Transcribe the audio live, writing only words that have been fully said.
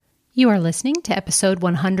You are listening to episode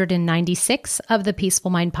 196 of the Peaceful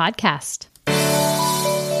Mind Podcast.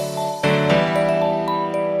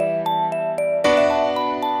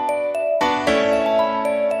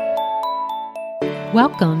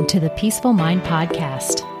 Welcome to the Peaceful Mind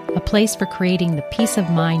Podcast, a place for creating the peace of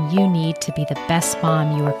mind you need to be the best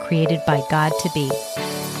mom you are created by God to be.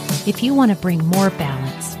 If you want to bring more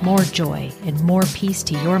balance, more joy, and more peace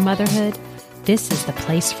to your motherhood, this is the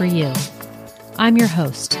place for you. I'm your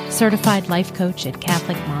host, certified life coach and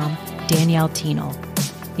Catholic mom, Danielle Thienel.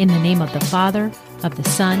 In the name of the Father, of the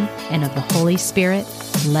Son, and of the Holy Spirit,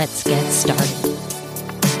 let's get started.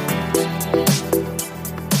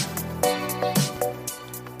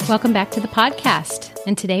 Welcome back to the podcast,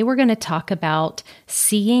 and today we're going to talk about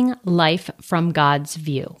seeing life from God's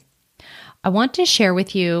view. I want to share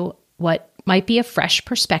with you what might be a fresh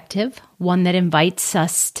perspective, one that invites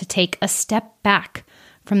us to take a step back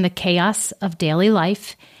from the chaos of daily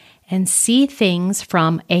life and see things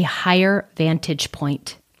from a higher vantage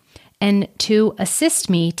point. And to assist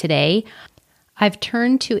me today, I've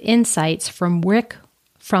turned to insights from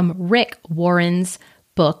Rick Warren's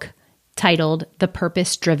book titled The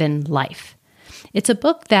Purpose-Driven Life. It's a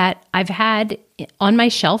book that I've had on my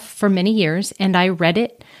shelf for many years, and I read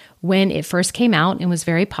it when it first came out and was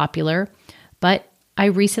very popular, but I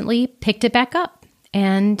recently picked it back up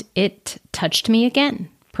and it touched me again,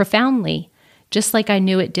 profoundly, just like I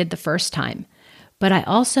knew it did the first time. But I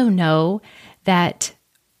also know that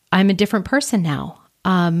I'm a different person now,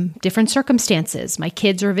 different circumstances. My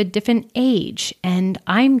kids are of a different age and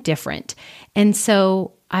I'm different. And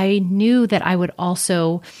so I knew that I would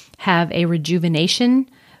also have a rejuvenation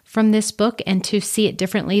from this book and to see it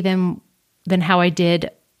differently than how I did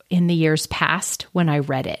in the years past when I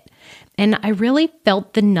read it. And I really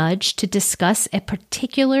felt the nudge to discuss a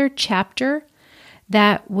particular chapter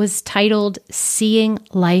that was titled Seeing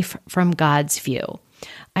Life from God's View.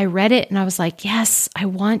 I read it and I was like, yes, I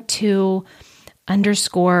want to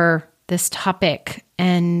underscore this topic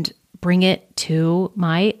and bring it to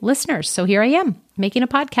my listeners. So here I am, making a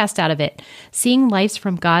podcast out of it, seeing life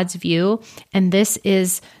from God's view. And this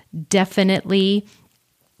is definitely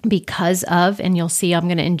because of, and you'll see I'm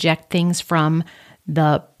going to inject things from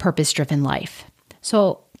the purpose-driven life.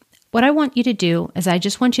 So what I want you to do is I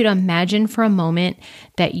just want you to imagine for a moment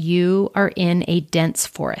that you are in a dense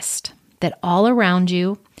forest, that all around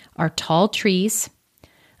you are tall trees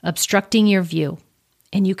obstructing your view,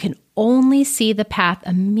 and you can only see the path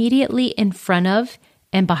immediately in front of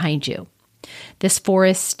and behind you. This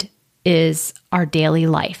forest is our daily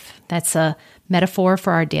life. That's a metaphor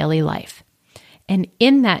for our daily life. And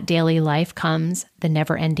in that daily life comes the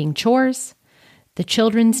never-ending chores, the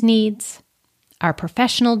children's needs, our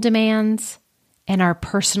professional demands, and our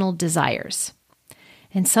personal desires.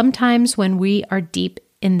 And sometimes when we are deep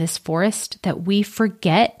in this forest, that we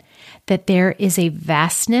forget that there is a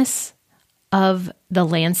vastness of the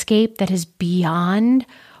landscape that is beyond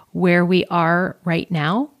where we are right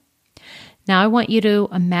now. Now I want you to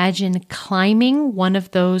imagine climbing one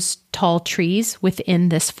of those tall trees within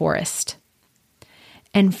this forest.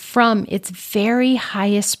 And from its very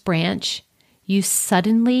highest branch, you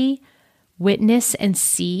suddenly witness and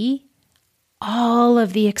see all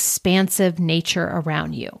of the expansive nature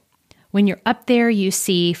around you. When you're up there, you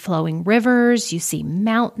see flowing rivers, you see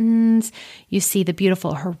mountains, you see the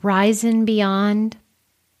beautiful horizon beyond.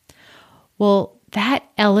 Well, that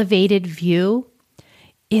elevated view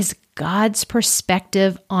is God's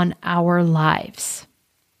perspective on our lives.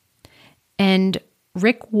 And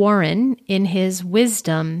Rick Warren, in his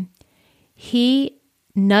wisdom, he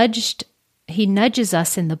nudges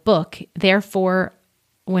us in the book. Therefore,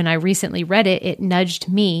 when I recently read it, it nudged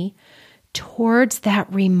me towards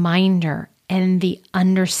that reminder and the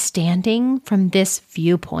understanding from this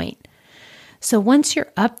viewpoint. So once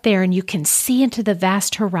you're up there and you can see into the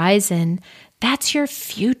vast horizon, that's your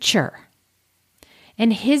future.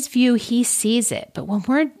 In his view, he sees it. But when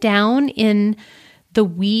we're down in the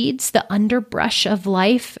weeds, the underbrush of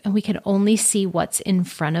life, and we can only see what's in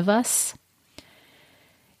front of us,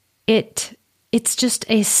 it's just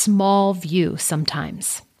a small view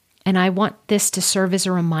sometimes. And I want this to serve as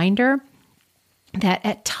a reminder that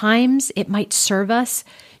at times it might serve us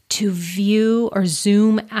to view or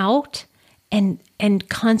zoom out and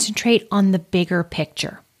concentrate on the bigger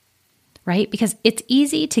picture, right? Because it's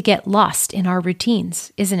easy to get lost in our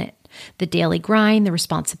routines, isn't it? The daily grind, the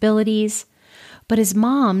responsibilities. But as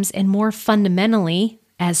moms, and more fundamentally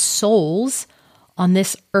as souls on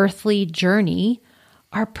this earthly journey,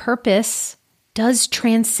 our purpose does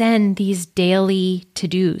transcend these daily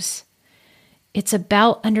to-dos. It's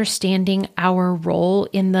about understanding our role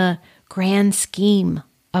in the grand scheme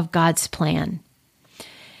of God's plan.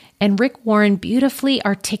 And Rick Warren beautifully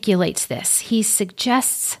articulates this. He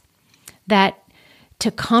suggests that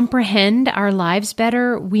to comprehend our lives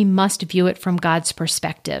better, we must view it from God's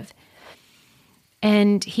perspective.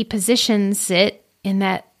 And he positions it in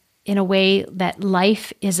a way that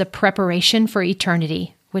life is a preparation for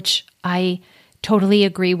eternity, which I totally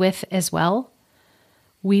agree with as well.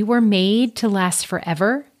 We were made to last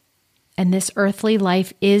forever, and this earthly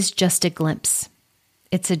life is just a glimpse.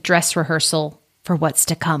 It's a dress rehearsal for what's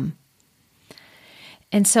to come.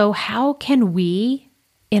 And so how can we,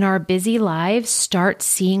 in our busy lives, start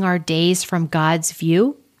seeing our days from God's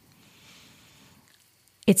view?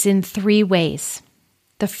 It's in 3 ways.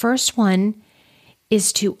 The first one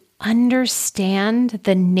is to understand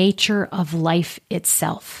the nature of life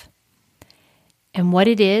itself. And what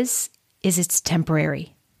it is it's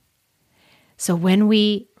temporary. So when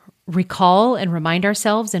we recall and remind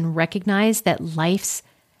ourselves and recognize that life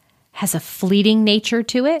has a fleeting nature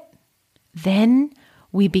to it, then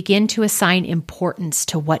we begin to assign importance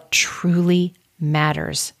to what truly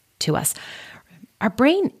matters to us. Our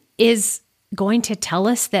brain is going to tell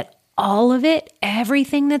us that all of it,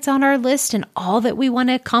 everything that's on our list and all that we want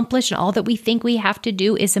to accomplish and all that we think we have to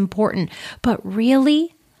do is important. But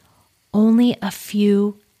really, only a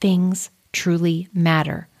few things truly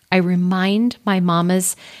matter. I remind my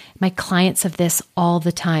clients of this all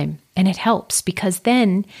the time. And it helps because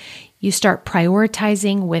then you start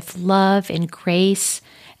prioritizing with love and grace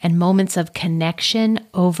and moments of connection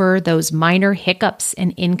over those minor hiccups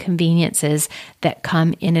and inconveniences that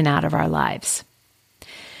come in and out of our lives.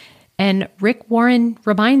 And Rick Warren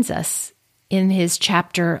reminds us in his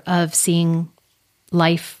chapter of seeing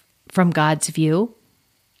life from God's view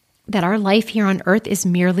that our life here on earth is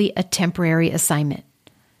merely a temporary assignment.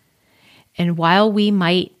 And while we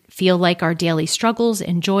might feel like our daily struggles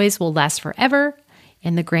and joys will last forever,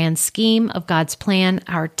 in the grand scheme of God's plan,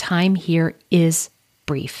 our time here is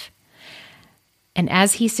brief. And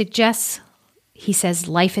as he suggests, he says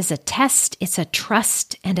life is a test, it's a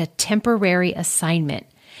trust, and a temporary assignment.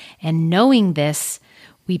 And knowing this,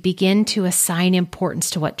 we begin to assign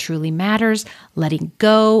importance to what truly matters, letting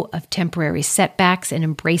go of temporary setbacks and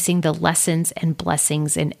embracing the lessons and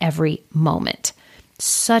blessings in every moment.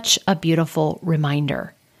 Such a beautiful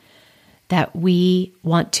reminder that we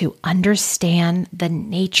want to understand the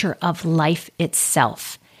nature of life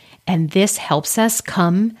itself. And this helps us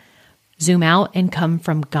zoom out and come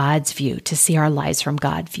from God's view, to see our lives from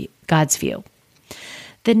God's view.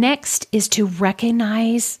 The next is to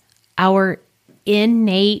recognize our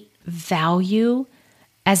innate value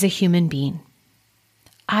as a human being.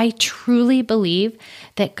 I truly believe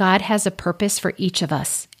that God has a purpose for each of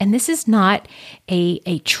us. And this is not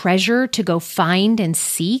a treasure to go find and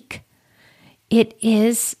seek. It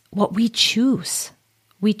is what we choose.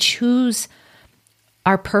 We choose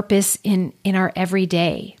our purpose in our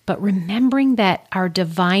everyday, but remembering that our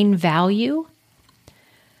divine value,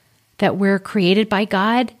 that we're created by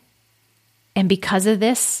God, and because of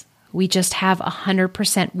this, we just have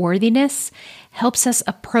 100% worthiness, helps us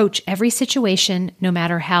approach every situation, no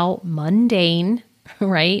matter how mundane,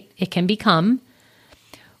 right, it can become,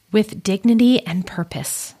 with dignity and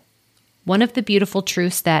purpose. One of the beautiful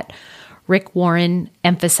truths that Rick Warren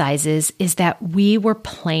emphasizes is that we were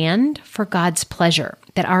planned for God's pleasure,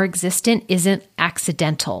 that our existence isn't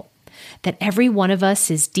accidental, that every one of us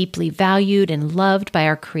is deeply valued and loved by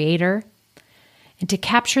our Creator. And to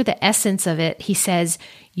capture the essence of it, he says,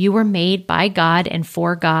 you were made by God and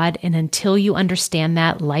for God, and until you understand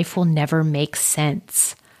that, life will never make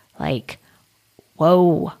sense. Like,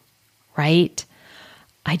 whoa, right?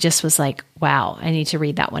 I just was like, wow, I need to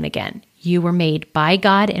read that one again. You were made by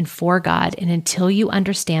God and for God, and until you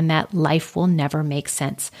understand that, life will never make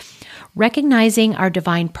sense. Recognizing our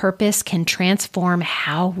divine purpose can transform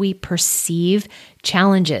how we perceive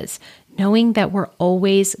challenges, knowing that we're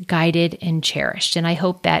always guided and cherished. And I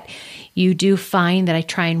hope that you do find that I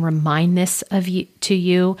try and remind this to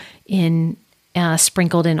you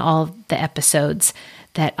sprinkled in all the episodes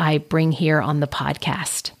that I bring here on the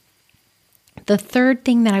podcast. The third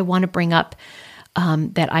thing that I want to bring up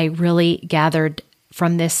that I really gathered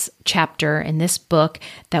from this chapter in this book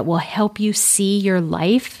that will help you see your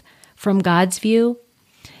life from God's view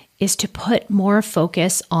is to put more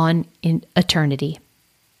focus on eternity.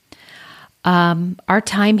 Our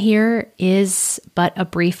time here is but a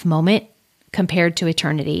brief moment compared to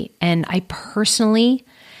eternity. And I personally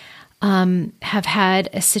have had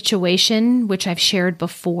a situation, which I've shared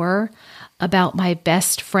before, about my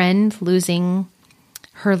best friend losing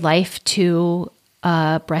her life to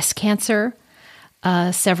breast cancer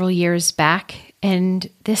several years back. And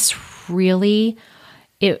this really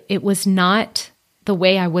It was not the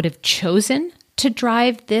way I would have chosen to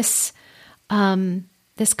drive this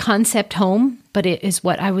concept home, but it is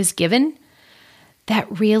what I was given.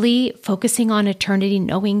 That really focusing on eternity,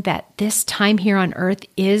 knowing that this time here on earth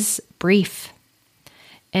is brief.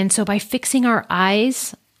 And so by fixing our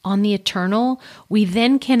eyes on the eternal, we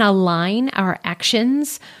then can align our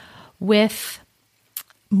actions with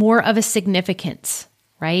more of a significance,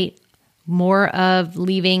 right? More of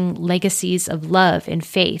leaving legacies of love and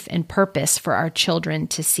faith and purpose for our children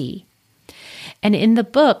to see. And in the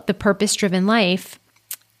book, The Purpose-Driven Life,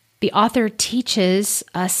 the author teaches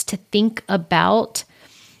us to think about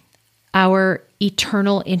our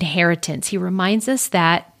eternal inheritance. He reminds us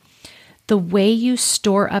that the way you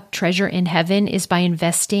store up treasure in heaven is by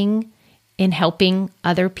investing in helping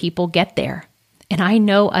other people get there. And I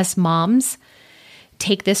know us moms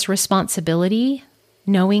take this responsibility,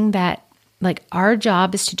 knowing that like our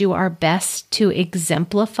job is to do our best to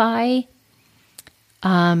exemplify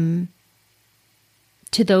to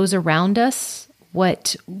those around us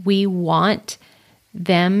what we want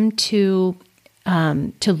them to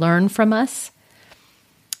learn from us.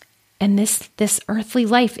 And this earthly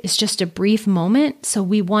life is just a brief moment, so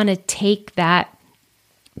we want to take that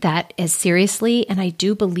as seriously. And I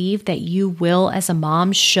do believe that you will, as a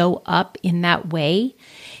mom, show up in that way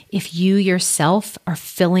if you yourself are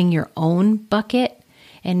filling your own bucket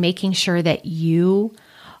and making sure that you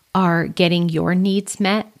are getting your needs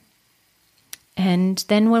met. And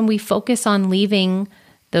then when we focus on leaving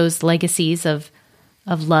those legacies of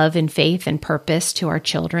love and faith and purpose to our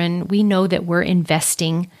children, we know that we're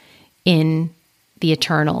investing in the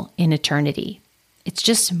eternal, in eternity. It's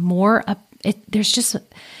just more,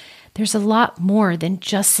 there's a lot more than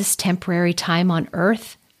just this temporary time on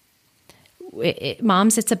earth.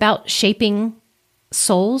 Moms, it's about shaping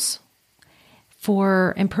souls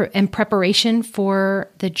and preparation for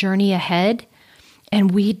the journey ahead.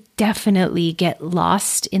 And we definitely get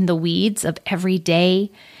lost in the weeds of every day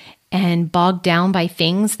and bogged down by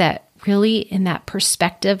things that really, in that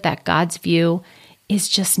perspective, that God's view is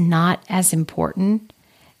just not as important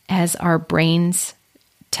as our brains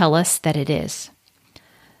tell us that it is.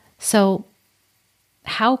 So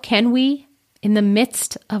how can we, in the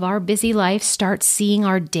midst of our busy life, start seeing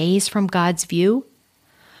our days from God's view?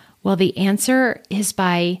 Well, the answer is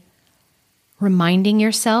by reminding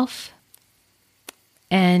yourself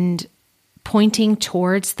and pointing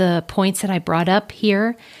towards the points that I brought up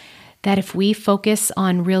here, that if we focus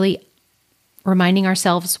on really reminding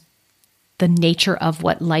ourselves the nature of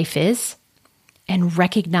what life is and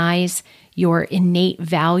recognize your innate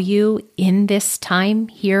value in this time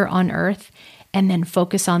here on earth, and then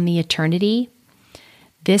focus on the eternity,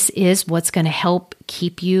 this is what's going to help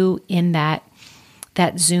keep you in that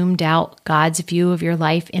zoomed out God's view of your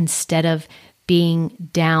life, instead of being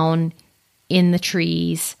down in the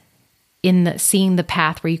trees, seeing the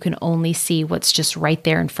path where you can only see what's just right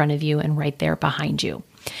there in front of you and right there behind you.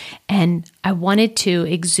 And I wanted to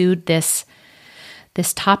exude this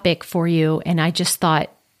topic for you, and I just thought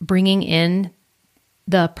bringing in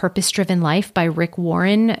The Purpose-Driven Life by Rick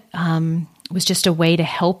Warren was just a way to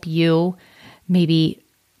help you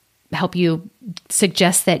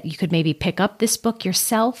suggest that you could maybe pick up this book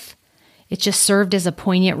yourself. It just served as a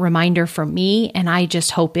poignant reminder for me, and I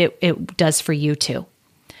just hope it does for you too.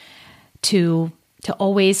 To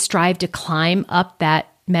always strive to climb up that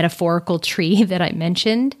metaphorical tree that I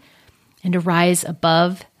mentioned, and to rise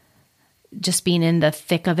above just being in the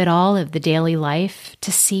thick of it all, of the daily life,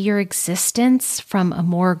 to see your existence from a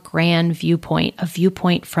more grand viewpoint, a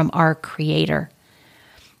viewpoint from our Creator.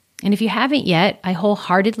 And if you haven't yet, I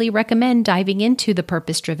wholeheartedly recommend diving into The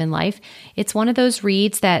Purpose-Driven Life. It's one of those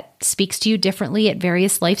reads that speaks to you differently at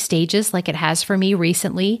various life stages, like it has for me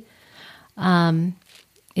recently.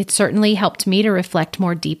 It certainly helped me to reflect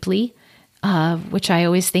more deeply, which I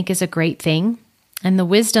always think is a great thing. And the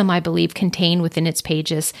wisdom, I believe, contained within its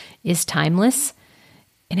pages is timeless,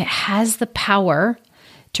 and it has the power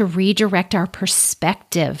to redirect our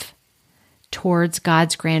perspective towards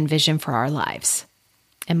God's grand vision for our lives.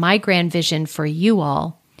 And my grand vision for you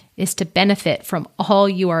all is to benefit from all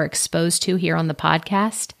you are exposed to here on the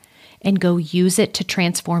podcast and go use it to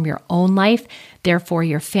transform your own life, therefore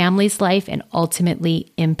your family's life, and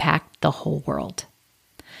ultimately impact the whole world.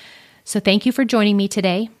 So thank you for joining me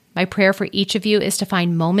today. My prayer for each of you is to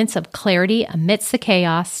find moments of clarity amidst the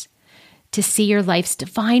chaos, to see your life's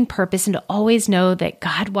divine purpose, and to always know that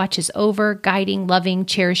God watches over, guiding, loving,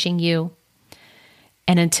 cherishing you.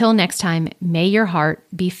 And until next time, may your heart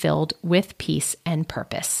be filled with peace and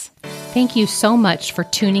purpose. Thank you so much for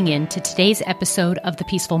tuning in to today's episode of the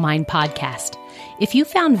Peaceful Mind Podcast. If you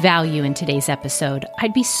found value in today's episode,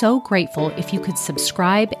 I'd be so grateful if you could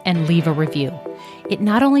subscribe and leave a review. It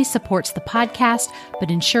not only supports the podcast,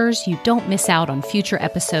 but ensures you don't miss out on future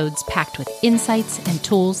episodes packed with insights and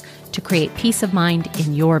tools to create peace of mind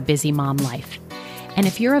in your busy mom life. And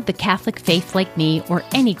if you're of the Catholic faith like me or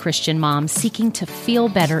any Christian mom seeking to feel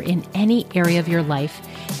better in any area of your life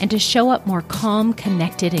and to show up more calm,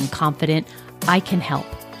 connected, and confident, I can help.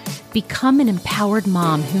 Become an empowered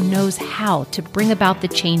mom who knows how to bring about the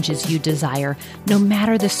changes you desire, no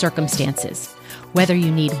matter the circumstances. Whether you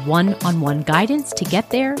need one-on-one guidance to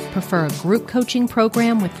get there, prefer a group coaching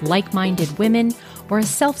program with like-minded women, or a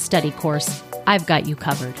self-study course, I've got you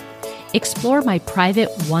covered. Explore my private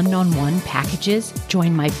one-on-one packages,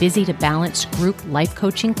 join my Busy to Balance group life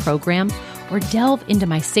coaching program, or delve into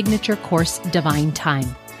my signature course, Divine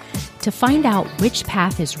Time. To find out which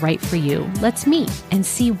path is right for you, let's meet and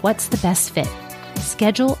see what's the best fit.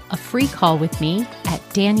 Schedule a free call with me at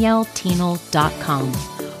DanielleTienel.com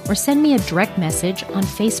or send me a direct message on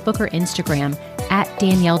Facebook or Instagram at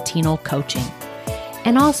Danielle Tienel Coaching.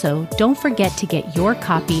 And also, don't forget to get your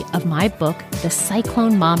copy of my book, The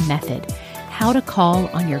Cyclone Mom Method, How to Call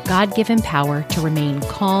on Your God-Given Power to Remain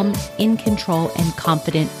Calm, in Control, and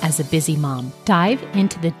Confident as a Busy Mom. Dive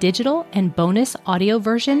into the digital and bonus audio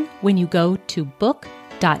version when you go to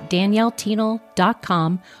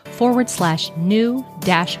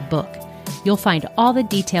book.danielletienel.com/new-book. You'll find all the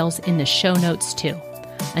details in the show notes too.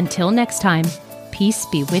 Until next time, peace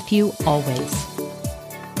be with you always.